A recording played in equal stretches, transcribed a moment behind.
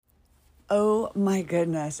Oh my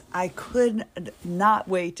goodness. I could not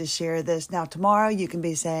wait to share this. Now, tomorrow you can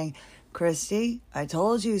be saying, Christy, I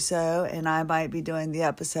told you so. And I might be doing the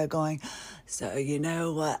episode going, so you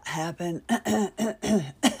know what happened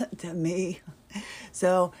to me.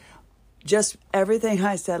 So just everything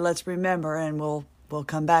I said, let's remember, and we'll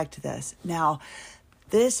come back to this. Now,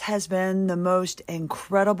 this has been the most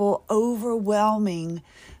incredible, overwhelming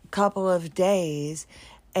couple of days.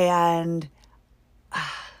 And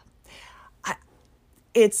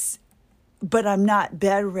but I'm not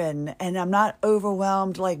bedridden and I'm not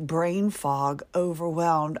overwhelmed, like brain fog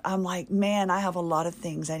overwhelmed. I'm like, man, I have a lot of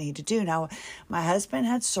things I need to do. Now, my husband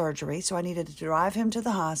had surgery, so I needed to drive him to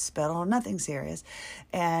the hospital, nothing serious,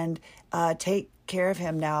 and take care of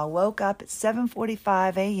him. Now, I woke up at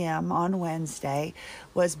 7:45 a.m. on Wednesday,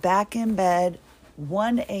 was back in bed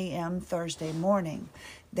 1 a.m. Thursday morning.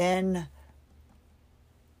 Then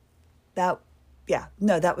that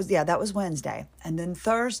was Wednesday. And then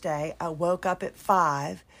Thursday, I woke up at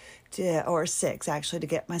 6 actually, to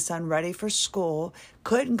get my son ready for school.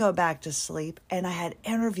 Couldn't go back to sleep. And I had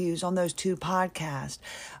interviews on those 2 podcasts.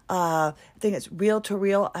 I think it's Real to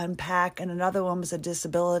Real Unpack, and another one was a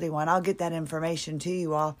disability one. I'll get that information to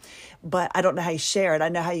you all, but I don't know how you share it. I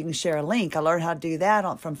know how you can share a link. I learned how to do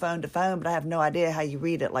that from phone to phone, but I have no idea how you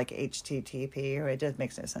read it, like HTTP, or it just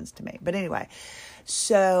makes no sense to me. But anyway,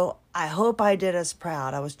 so I hope I did us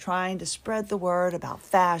proud. I was trying to spread the word about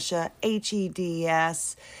fascia,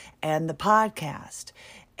 HEDS, and the podcast.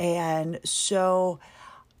 And so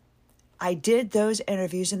I did those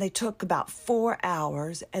interviews, and they took about 4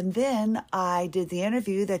 hours. And then I did the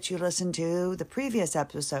interview that you listened to, the previous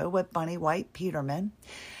episode, with Bunny White Peterman.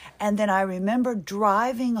 And then I remember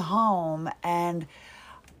driving home, and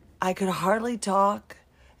I could hardly talk.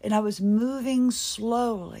 And I was moving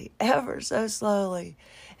slowly, ever so slowly.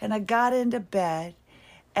 And I got into bed,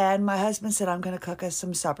 and my husband said, I'm going to cook us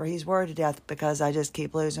some supper. He's worried to death because I just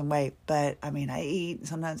keep losing weight. But, I mean, I eat, and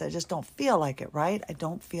sometimes I just don't feel like it, right? I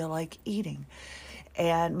don't feel like eating.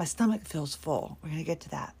 And my stomach feels full. We're going to get to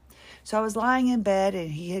that. So I was lying in bed, and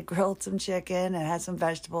he had grilled some chicken and had some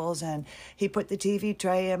vegetables, and he put the TV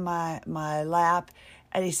tray in my lap,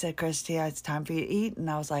 and he said, Christy, it's time for you to eat. And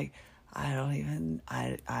I was like,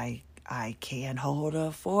 I can't hold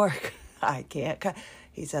a fork. I can't cut.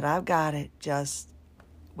 He said, I've got it. Just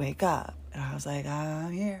wake up. And I was like,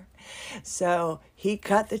 I'm here. So he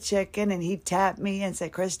cut the chicken, and he tapped me and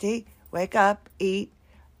said, Christy, wake up, eat.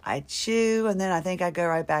 I'd chew, and then I think I'd go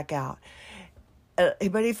right back out. But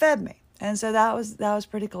he fed me. And so that was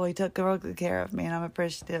pretty cool. He took real good care of me, and I'm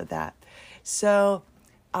appreciative of that. So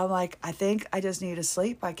I'm like, I think I just need to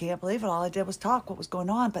sleep. I can't believe it. All I did was talk what was going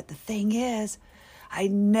on. But the thing is, I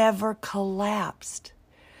never collapsed.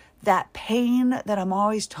 That pain that I'm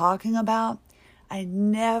always talking about, I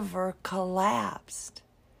never collapsed.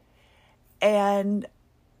 And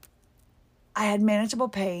I had manageable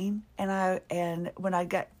pain, and when I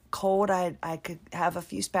got cold, I could have a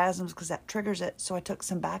few spasms because that triggers it. So I took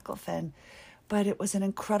some baclofen, but it was an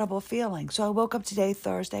incredible feeling. So I woke up today,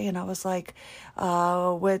 Thursday, and I was like,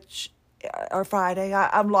 or Friday.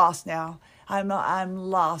 I'm lost now. I'm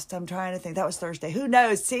lost. I'm trying to think. That was Thursday. Who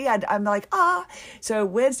knows? See, I'm like, So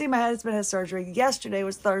Wednesday, my husband had surgery. Yesterday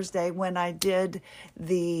was Thursday when I did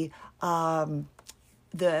the podcast.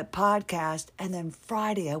 And then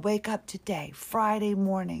Friday, I wake up today, Friday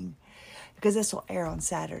morning, because this will air on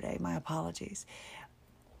Saturday. My apologies.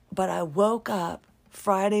 But I woke up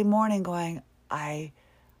Friday morning going, I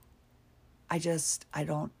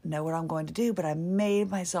don't know what I'm going to do, but I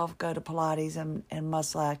made myself go to Pilates and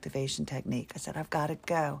muscle activation technique. I said, I've got to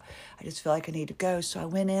go. I just feel like I need to go. So I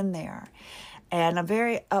went in there, and I'm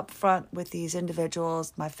very upfront with these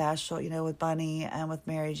individuals, my fascial, with Bunny and with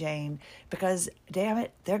Mary Jane, because damn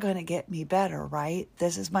it, they're going to get me better, right?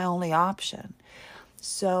 This is my only option.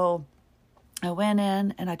 So I went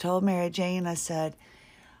in and I told Mary Jane, I said,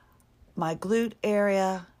 my glute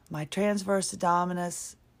area, my transverse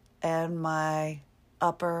abdominis, and my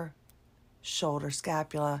upper shoulder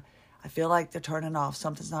scapula, I feel like they're turning off.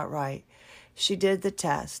 Something's not right. She did the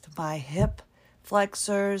test. My hip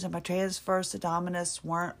flexors and my transverse abdominis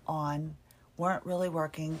weren't really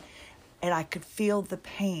working, and I could feel the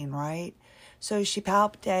pain, right? So she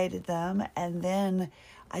palpated them, and then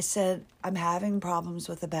I said, I'm having problems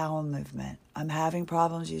with the bowel movement. I'm having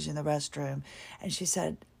problems using the restroom. And she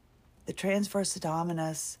said, the transverse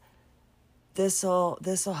abdominis, this'll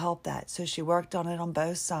help that. So she worked on it on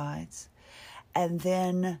both sides. And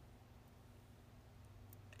then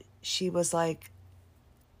she was like,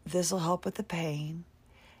 this'll help with the pain.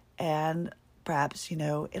 And perhaps,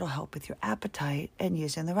 it'll help with your appetite and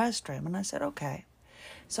using the restroom. And I said, okay.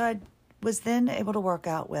 So I was then able to work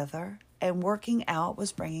out with her, and working out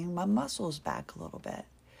was bringing my muscles back a little bit.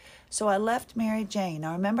 So I left Mary Jane.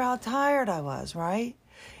 Now remember how tired I was, right?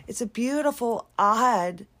 It's a beautiful,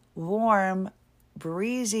 odd, warm,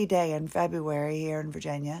 breezy day in February here in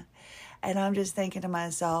Virginia. And I'm just thinking to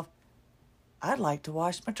myself, I'd like to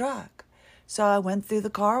wash my truck. So I went through the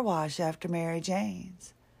car wash after Mary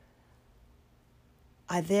Jane's.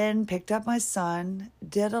 I then picked up my son,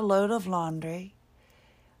 did a load of laundry.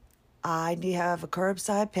 I have a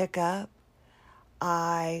curbside pickup.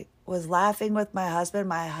 I was laughing with my husband.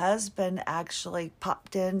 My husband actually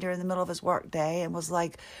popped in during the middle of his work day and was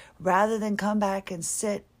like, rather than come back and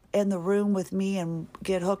sit in the room with me and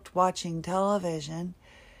get hooked watching television,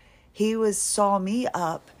 he saw me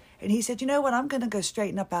up and he said, you know what, I'm going to go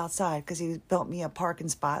straighten up outside, because he built me a parking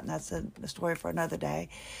spot, and that's a story for another day.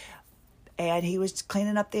 And he was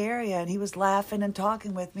cleaning up the area, and he was laughing and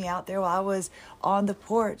talking with me out there while I was on the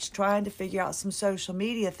porch trying to figure out some social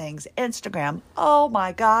media things. Instagram, oh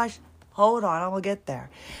my gosh, hold on, I will get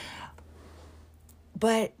there.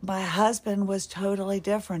 But my husband was totally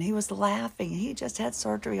different. He was laughing. He just had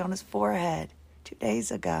surgery on his forehead 2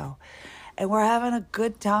 days ago. And we're having a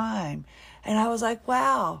good time. And I was like,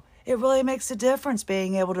 wow, it really makes a difference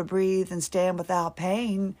being able to breathe and stand without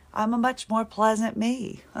pain. I'm a much more pleasant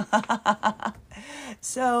me.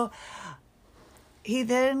 So he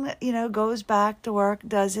then, goes back to work,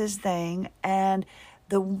 does his thing, and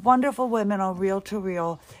the wonderful women on Reel to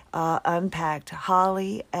Reel Unpacked,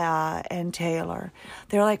 Holly and Taylor,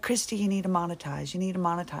 they're like, Christy, you need to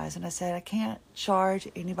monetize. And I said, I can't charge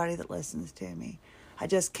anybody that listens to me. I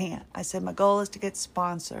just can't. I said, my goal is to get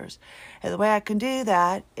sponsors. And the way I can do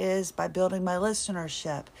that is by building my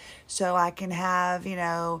listenership. So I can have,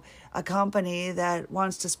 a company that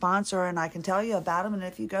wants to sponsor, and I can tell you about them. And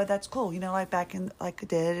if you go, that's cool. Like I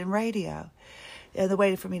did in radio. And the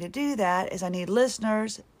way for me to do that is I need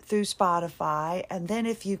listeners through Spotify. And then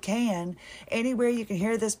if you can, anywhere you can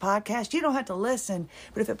hear this podcast, you don't have to listen,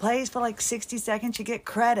 but if it plays for like 60 seconds, you get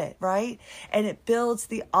credit, right? And it builds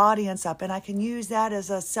the audience up, and I can use that as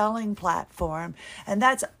a selling platform. And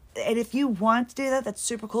if you want to do that, that's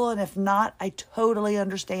super cool. And if not, I totally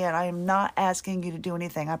understand. I am not asking you to do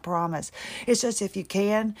anything, I promise. It's just, if you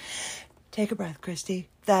can, take a breath, Christy.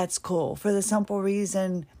 That's cool. For the simple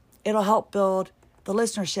reason, it'll help build the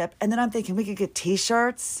listenership. And then I'm thinking we could get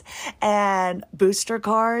t-shirts and booster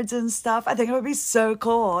cards and stuff. I think it would be so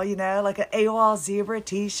cool, like an AWOL Zebra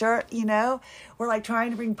t-shirt, We're like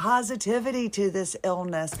trying to bring positivity to this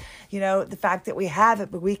illness, the fact that we have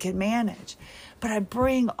it, but we can manage. But I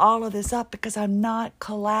bring all of this up because I'm not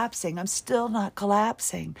collapsing. I'm still not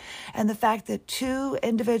collapsing. And the fact that 2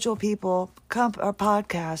 individual people, our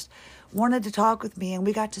podcast, wanted to talk with me, and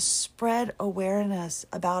we got to spread awareness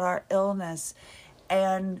about our illness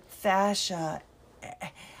and fascia.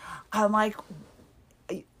 I'm like,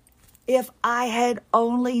 if I had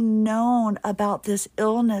only known about this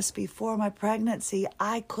illness before my pregnancy,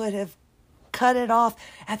 I could have cut it off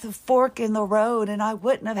at the fork in the road, and I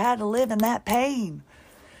wouldn't have had to live in that pain.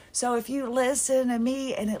 So if you listen to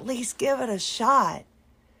me and at least give it a shot,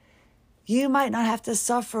 you might not have to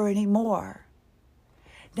suffer anymore.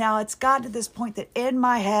 Now, it's gotten to this point that in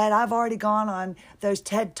my head, I've already gone on those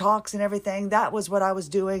TED Talks and everything. That was what I was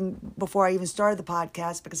doing before I even started the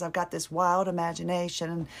podcast, because I've got this wild imagination.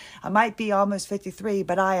 And I might be almost 53,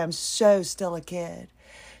 but I am so still a kid.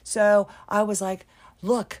 So I was like,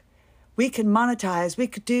 look, we can monetize. We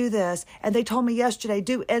could do this. And they told me yesterday,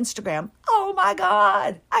 do Instagram. Oh my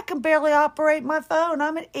God, I can barely operate my phone.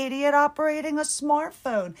 I'm an idiot operating a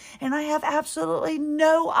smartphone. And I have absolutely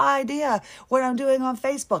no idea what I'm doing on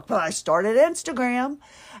Facebook. But I started Instagram.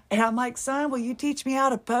 And I'm like, son, will you teach me how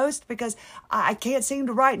to post? Because I can't seem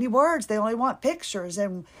to write any words. They only want pictures.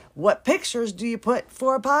 And what pictures do you put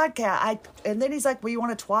for a podcast? And then he's like, well, you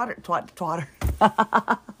want to twatter.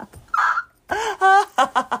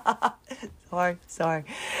 Sorry.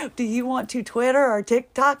 Do you want to Twitter or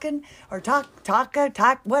TikToking or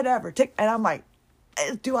talk, whatever? And I'm like,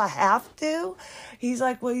 do I have to? He's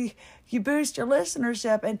like, well, you boost your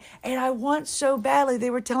listenership. And I want so badly. They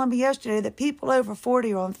were telling me yesterday that people over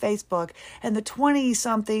 40 are on Facebook, and the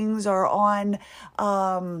 20-somethings are on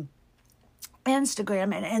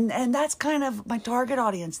Instagram. And that's kind of my target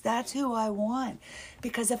audience. That's who I want.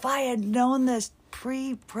 Because if I had known this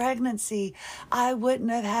pre-pregnancy, I wouldn't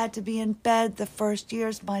have had to be in bed the first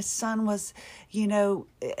years. My son was,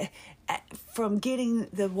 from getting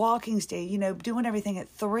the walking stage, doing everything at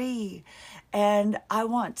 3. And I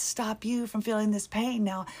want to stop you from feeling this pain.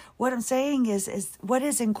 Now, what I'm saying is what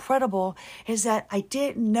is incredible is that I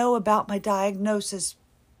didn't know about my diagnosis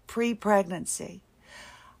pre-pregnancy.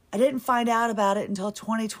 I didn't find out about it until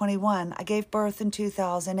 2021. I gave birth in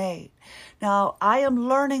 2008. Now, I am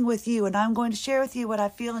learning with you, and I'm going to share with you what I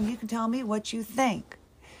feel, and you can tell me what you think.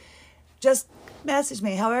 Just message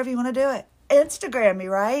me, however you want to do it. Instagram me,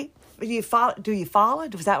 right? Do you follow?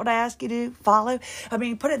 Was that what I asked you to do? Follow? I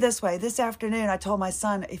mean, put it this way. This afternoon, I told my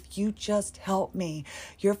son, if you just help me,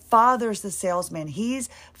 your father's the salesman. He's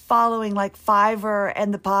following like Fiverr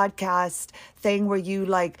and the podcast thing where you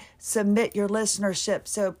like submit your listenership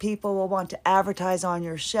so people will want to advertise on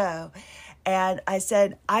your show. And I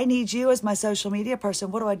said, I need you as my social media person.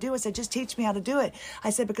 What do I do? I said, just teach me how to do it. I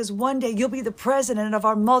said, because one day you'll be the president of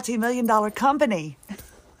our multi-million-dollar company.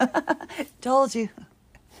 Told you.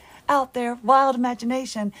 Out there, wild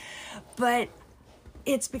imagination. But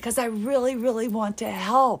it's because I really, really want to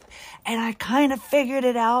help. And I kind of figured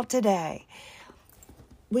it out today.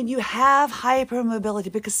 When you have hypermobility,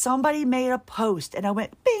 because somebody made a post and I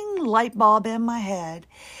went, bing, light bulb in my head.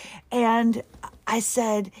 And I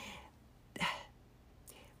said,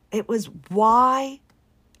 it was why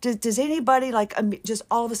does anybody like just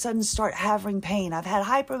all of a sudden start having pain? I've had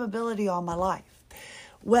hypermobility all my life.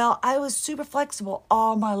 Well, I was super flexible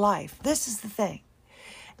all my life. This is the thing.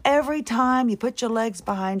 Every time you put your legs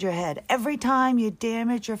behind your head, every time you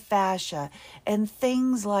damage your fascia and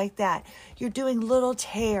things like that, you're doing little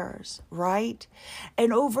tears, right?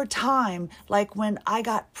 And over time, like when I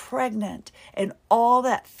got pregnant and all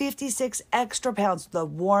that 56 extra pounds, the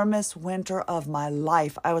warmest winter of my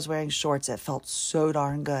life, I was wearing shorts. It felt so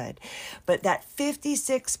darn good. But that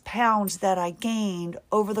 56 pounds that I gained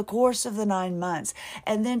over the course of the 9 months,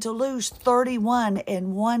 and then to lose 31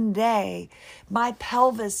 in one day, my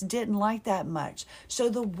pelvis didn't like that much. So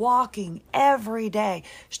the walking every day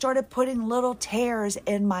started putting little tears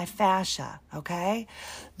in my fascia, okay?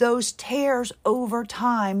 Those tears over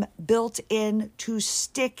time built into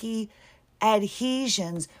sticky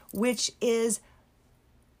adhesions, which is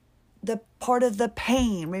the part of the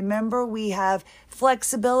pain. Remember, we have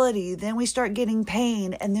flexibility, then we start getting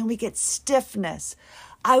pain, and then we get stiffness.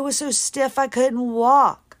 I was so stiff I couldn't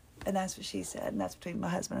walk. And that's what she said, and that's between my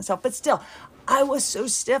husband and myself. But still, I was so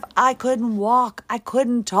stiff, I couldn't walk. I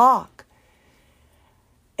couldn't talk.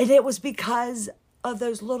 And it was because of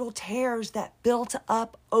those little tears that built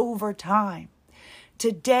up over time.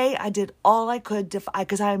 Today, I did all I could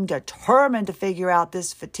because I am determined to figure out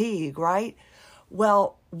this fatigue, right?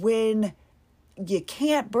 Well, when you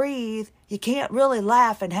can't breathe, you can't really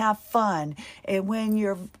laugh and have fun. And when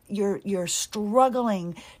you're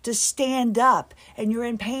struggling to stand up and you're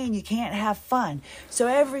in pain, you can't have fun. So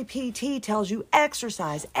every PT tells you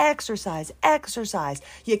exercise, exercise, exercise.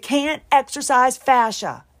 You can't exercise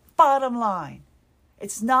fascia. Bottom line,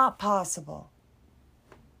 it's not possible.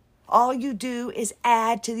 All you do is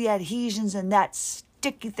add to the adhesions, and that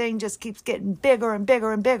sticky thing just keeps getting bigger and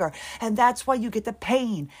bigger and bigger. And that's why you get the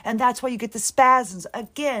pain. And that's why you get the spasms.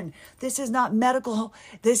 Again, this is not medical.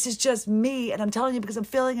 This is just me. And I'm telling you because I'm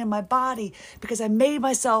feeling it in my body, because I made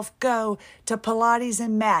myself go to Pilates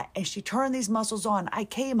and Matt, and she turned these muscles on. I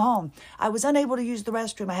came home. I was unable to use the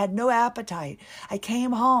restroom. I had no appetite. I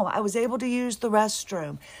came home. I was able to use the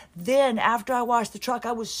restroom. Then after I washed the truck,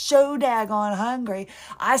 I was so daggone hungry.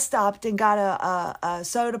 I stopped and got a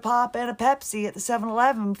soda pop and a Pepsi at the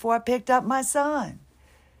 7-Eleven before I picked up my son.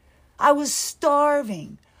 I was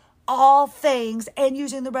starving. All things, and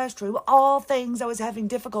using the restroom, all things I was having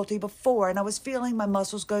difficulty before, and I was feeling my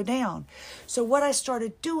muscles go down. So what I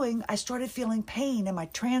started doing, I started feeling pain in my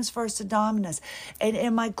transverse abdominis and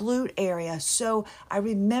in my glute area. So I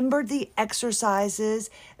remembered the exercises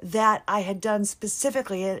that I had done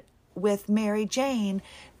specifically with Mary Jane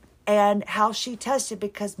and how she tested,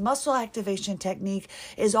 because muscle activation technique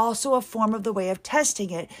is also a form of the way of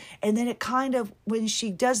testing it. And then it kind of, when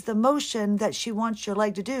she does the motion that she wants your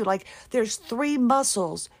leg to do, like there's 3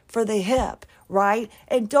 muscles for the hip, right?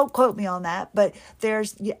 And don't quote me on that, but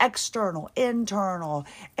there's external, internal,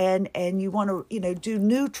 and you want to, do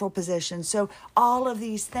neutral positions. So all of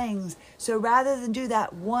these things. So rather than do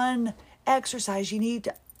that one exercise, you need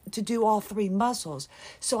to do all 3 muscles.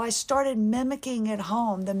 So I started mimicking at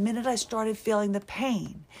home the minute I started feeling the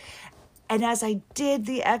pain. And as I did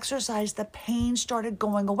the exercise, the pain started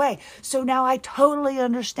going away. So now I totally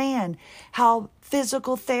understand how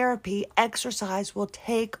physical therapy, exercise will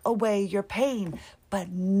take away your pain,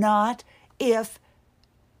 but not if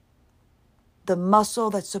the muscle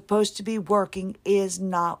that's supposed to be working is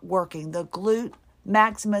not working. The glute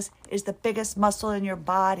maximus is the biggest muscle in your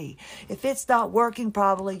body. If it's not working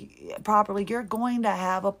properly, you're going to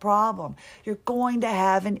have a problem. You're going to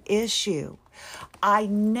have an issue. I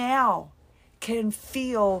now can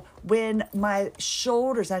feel when my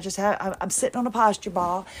shoulders, I'm sitting on a posture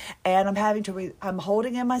ball and I'm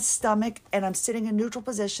holding in my stomach and I'm sitting in neutral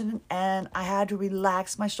position, and I had to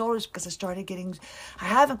relax my shoulders because I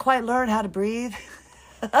haven't quite learned how to breathe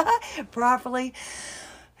properly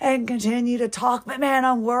and continue to talk, but man,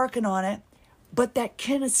 I'm working on it. But that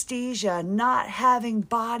kinesthesia, not having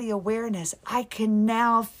body awareness, I can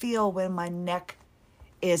now feel when my neck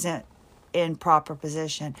isn't in proper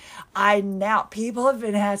position. People have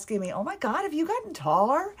been asking me, oh my God, have you gotten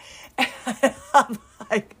taller? And I'm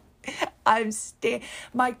like,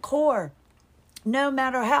 my core, no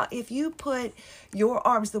matter how, if you put your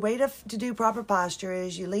arms, the way to do proper posture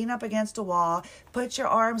is you lean up against a wall, put your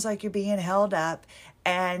arms like you're being held up,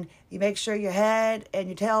 and you make sure your head and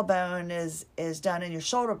your tailbone is done and your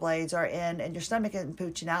shoulder blades are in and your stomach isn't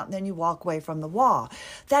pooching out, and then you walk away from the wall.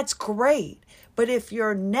 That's great. But if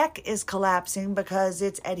your neck is collapsing because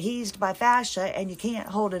it's adhesed by fascia and you can't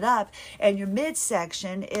hold it up, and your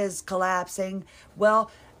midsection is collapsing, well,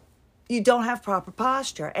 you don't have proper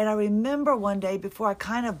posture. And I remember one day before I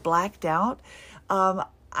kind of blacked out,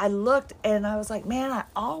 I looked and I was like, man, I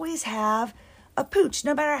always have a pooch.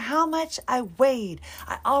 No matter how much I weighed,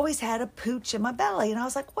 I always had a pooch in my belly. And I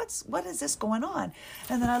was like, what is this going on?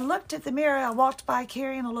 And then I looked at the mirror. I walked by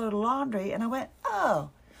carrying a load of laundry and I went, oh,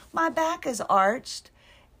 my back is arched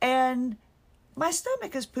and my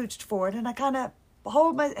stomach is pooched forward. And I kind of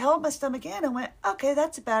held my stomach in and went, okay,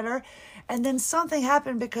 that's better. And then something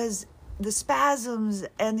happened because the spasms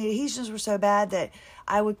and the adhesions were so bad that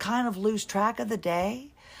I would kind of lose track of the day.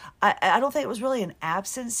 I don't think it was really an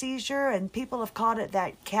absence seizure, and people have called it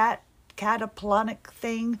that cataponic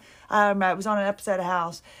thing. I was on an episode of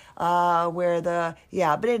House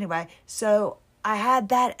but anyway, so I had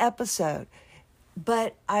that episode.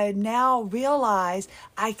 But I now realize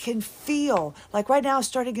I can feel, like right now I'm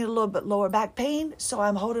starting to get a little bit lower back pain, so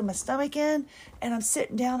I'm holding my stomach in and I'm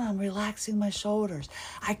sitting down and I'm relaxing my shoulders.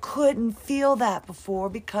 I couldn't feel that before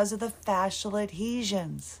because of the fascial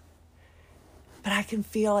adhesions. But I can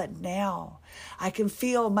feel it now. I can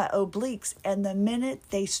feel my obliques, and the minute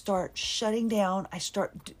they start shutting down, I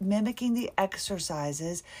start mimicking the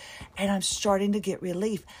exercises and I'm starting to get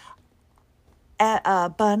relief.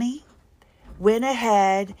 Bunny went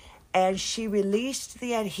ahead and she released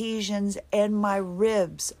the adhesions in my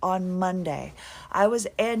ribs on Monday.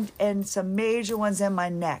 And some major ones in my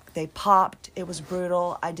neck. They popped. It was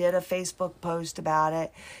brutal. I did a Facebook post about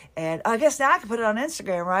it. And I guess now I can put it on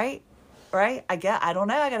Instagram, right? Right? I don't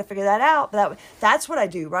know. I got to figure that out. But that's what I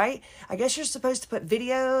do, right? I guess you're supposed to put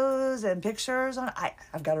videos and pictures on. I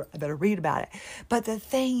better read about it. But the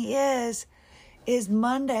thing is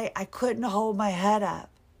Monday, I couldn't hold my head up.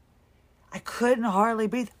 I couldn't hardly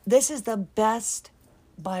breathe. This is the best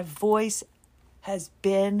my voice has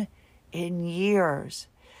been in years.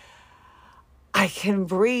 I can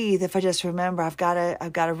breathe if I just remember. I've got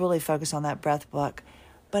to really focus on that breath book.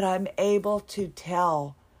 But I'm able to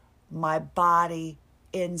tell my body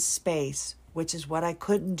in space, which is what I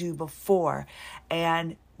couldn't do before.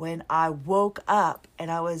 And when I woke up and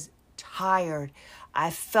I was tired, I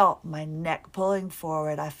felt my neck pulling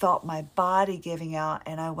forward. I felt my body giving out,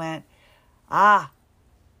 and I went,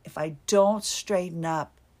 if I don't straighten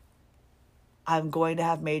up, I'm going to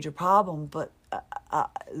have major problems. But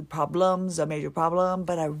a major problem.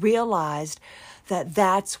 But I realized that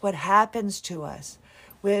that's what happens to us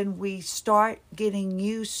when we start getting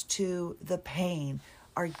used to the pain.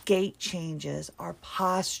 Our gait changes, our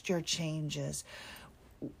posture changes.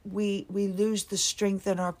 We lose the strength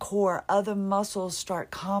in our core. Other muscles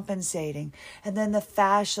start compensating, and then the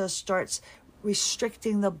fascia starts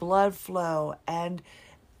restricting the blood flow, and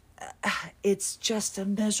it's just a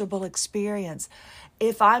miserable experience.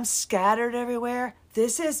 If I'm scattered everywhere,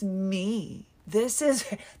 this is me. This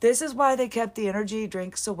is why they kept the energy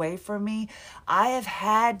drinks away from me. I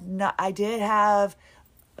did have,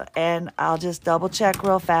 and I'll just double check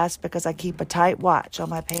real fast because I keep a tight watch on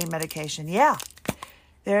my pain medication. Yeah,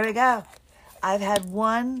 there we go. I've had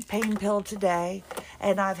one pain pill today,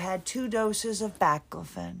 and I've had 2 doses of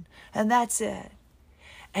baclofen, and that's it.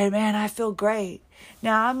 And man, I feel great.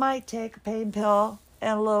 Now, I might take a pain pill in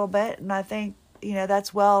a little bit, and I think,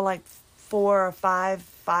 that's like 4 or 5,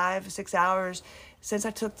 6 hours since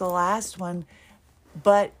I took the last one,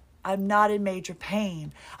 but I'm not in major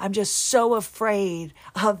pain. I'm just so afraid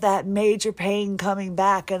of that major pain coming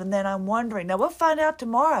back, and then I'm wondering, now we'll find out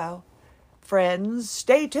tomorrow. Friends,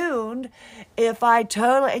 stay tuned. If I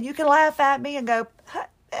and you can laugh at me and go,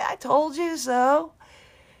 I told you so.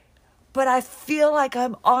 but I feel like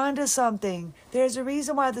I'm onto something. There's a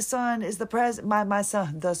reason why the son is the president. My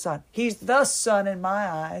son, the son. He's the son in my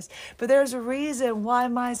eyes. But there's a reason why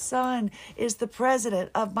my son is the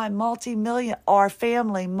president of my multi-million, our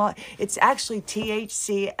family. It's actually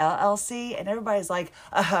THC LLC. And everybody's like,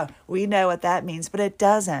 we know what that means. But it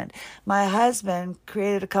doesn't. My husband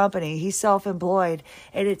created a company. He's self-employed.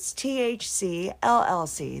 And it's THC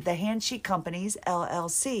LLC, the Handshake Companies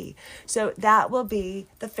LLC. So that will be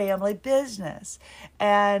the family business.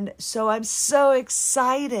 And so I'm so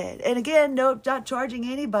excited. And again, no, not charging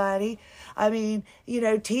anybody. I mean,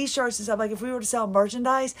 t-shirts and stuff. Like if we were to sell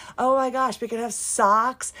merchandise, oh my gosh, we could have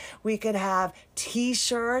socks, we could have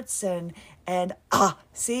t-shirts and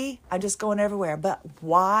see, I'm just going everywhere. But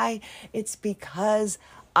why? It's because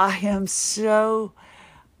I am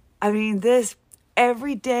this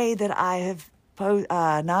every day that I have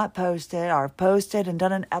not posted or posted and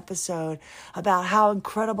done an episode about how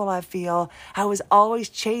incredible I feel. I was always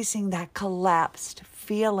chasing that collapsed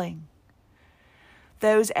feeling.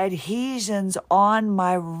 Those adhesions on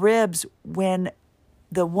my ribs when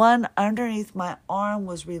the one underneath my arm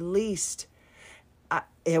was released.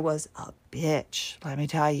 It was a bitch. Let me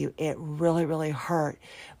tell you, it really, really hurt.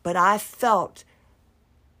 But I felt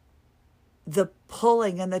the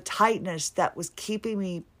pulling and the tightness that was keeping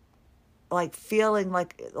me feeling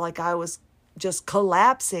like I was just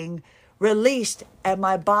collapsing, released, and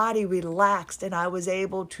my body relaxed, and I was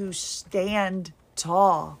able to stand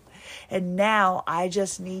tall. And now I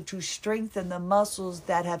just need to strengthen the muscles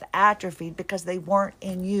that have atrophied because they weren't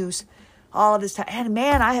in use all of this time. And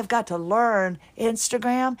man, I have got to learn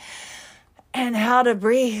Instagram and how to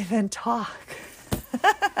breathe and talk.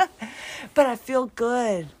 But I feel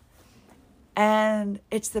good. And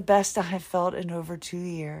it's the best I have felt in over 2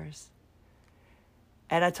 years.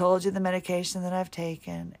 And I told you the medication that I've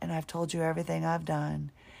taken, and I've told you everything I've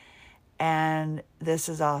done. And this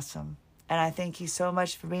is awesome. And I thank you so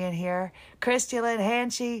much for being here. Christy Lynn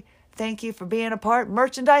Hanchey, thank you for being a part.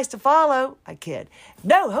 Merchandise to follow. I kid.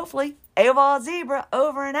 No, hopefully. Aoval Zebra,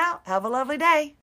 over and out. Have a lovely day.